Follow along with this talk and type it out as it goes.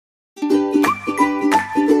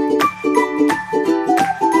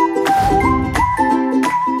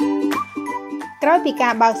ពីកា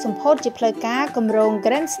របើកសម្ពោធជាផ្លូវការគម្រោង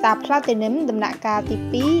Grand Star Platinum ដំណាក់កាលទី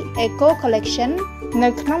2 Eco Collection នៅ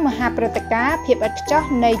ក្នុងមហាព្រឹត្តិការណ៍ភាពឥតខ្ចោះ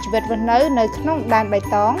នៃជីវិតរស់នៅក្នុងដែនបៃ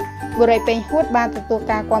តងបុរីពេញហួតបានទទួល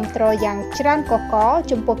ការគាំទ្រយ៉ាងច្រើនកកក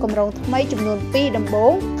ចំពោះគម្រោងថ្មីចំនួន2ដំបូ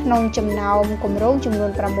ងក្នុងចំណោមគម្រោងចំនួ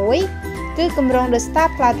ន6គឺគម្រោង The Star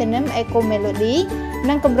Platinum Eco Melody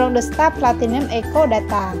និងគម្រោង The Star Platinum Eco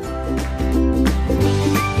Data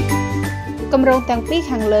គម្រោងទាំងពីរ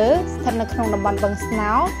ខាងលើស្ថិតនៅក្នុងតំបន់បឹងស្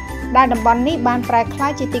នោដែលតំបន់នេះបានប្រែក្លា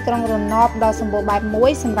យជាទីក្រុងរណបដ៏សម្បូរបែបមួ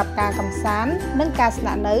យសម្រាប់ការកម្សាន្តនិងការស្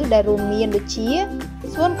នាក់នៅដែលរួមមានដូចជា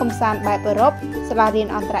សួនកម្សាន្តបែបអឺរ៉ុបសាលារៀន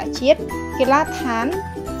អន្តរជាតិកីឡាដ្ឋាន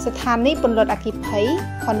ស្ថានីយពន្លត់អគ្គិភ័យ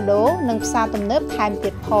ខុនដូនិងផ្សារទំនើបថែមទៀ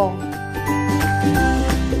តផង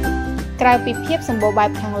ក្រៅពីភាពសម្បូរបែប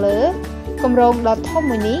ខាងលើគម្រោងដ៏ធំ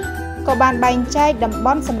មួយនេះក៏បានបែងចែកតំប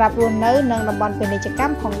ន់សម្រាប់រស់នៅនិងតំបន់ពាណិជ្ជក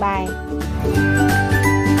ម្មផងដែរ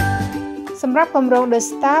សម្រាប់គម្រោង The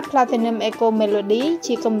Star Platinum Eco Melody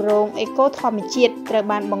ជាគម្រោង Eco ធម្មជាតិត្រូវ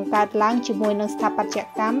បានបង្កើតឡើងជាមួយនឹងស្ថាបត្យ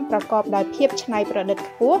កម្មប្រកបដោយភាពច្នៃប្រឌិត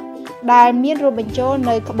ខ្ពស់ដែលមានរួមបញ្ចូល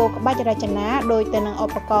នៅក្បូរក្បាច់រចនាដោយទៅនឹងឧ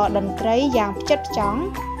បករណ៍តន្ត្រីយ៉ាងផ្ចិតផ្ចង់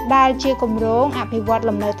ដែលជាគម្រោងអភិវឌ្ឍ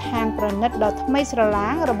លំនៅឋានប្រណិតដ៏ថ្មីស្រឡា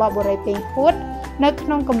ងរបស់បុរីពេញហួតនៅក្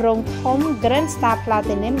នុងគម្រោងធំ Grand Star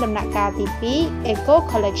Platinum ដំណាក់កាលទី2 Eco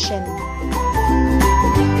Collection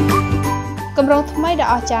គម្រោងថ្មីដ៏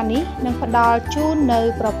អស្ចារ្យនេះនឹងផ្ដល់ជូននៅ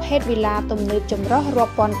ប្រភេទវិឡាទំនើបចម្រុះរា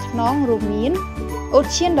ប់ពាន់ខ្នងរួមមានឧ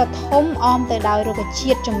ទ្យានដ៏ធំអមទៅដោយរុក្ខ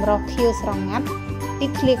ជាតិចម្រុះខៀវស្រងាត់ទី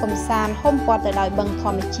ធ្លាកម្សាន្តហុំព័ទ្ធទៅដោយបឹងធ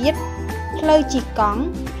ម្មជាតិផ្លូវជិះកង់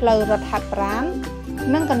ផ្លូវរត់ហាត់ប្រាណ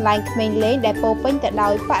និងកន្លែងក្មេងលេងដែលពោរពេញទៅដោ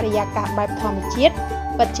យបរិយាកាសបែបធម្មជាតិ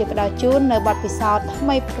ពិតជាផ្ដល់ជូននៅបទពិសោធន៍ថ្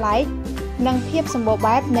មីប្លែកនិងភាពសម្បូរ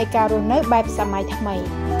បែបនៃការរស់នៅបែបសម័យថ្មី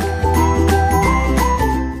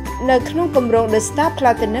នៅក្នុងគម្រោង The Star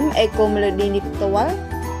Platinum Eco Melody នេះផ្ទាល់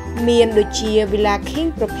មានដូចជា Villa King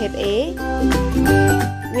ប្រភេទ A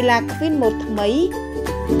Villa Queen Mode ថ្មី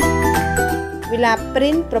Villa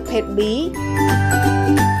Prince ប្រភេទ B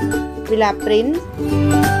Villa Prince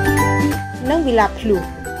និង Villa Plus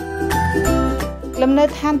លំនៅ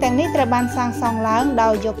ឋានទាំងនេះត្រូវបានសាងសង់ឡើងដោ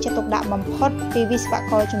យយកចិត្តទុកដាក់បំផុតពីវិស្វ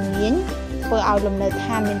ករជំនាញធ្វើឲ្យលំនៅ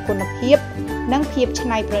ឋានមានគុណភាពនិងភាពច្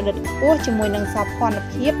នៃប្រឌិតខ្ពស់ជាមួយនឹងសោភ័ណ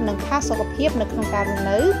ភាពនិងផាសុកភាពនៅក្នុងការរស់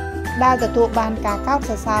នៅដែលទទួលបានការកោត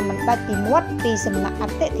សរសើរមិនដាច់ពីមាត់ពីសំណាក់អ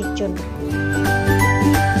តិថិជន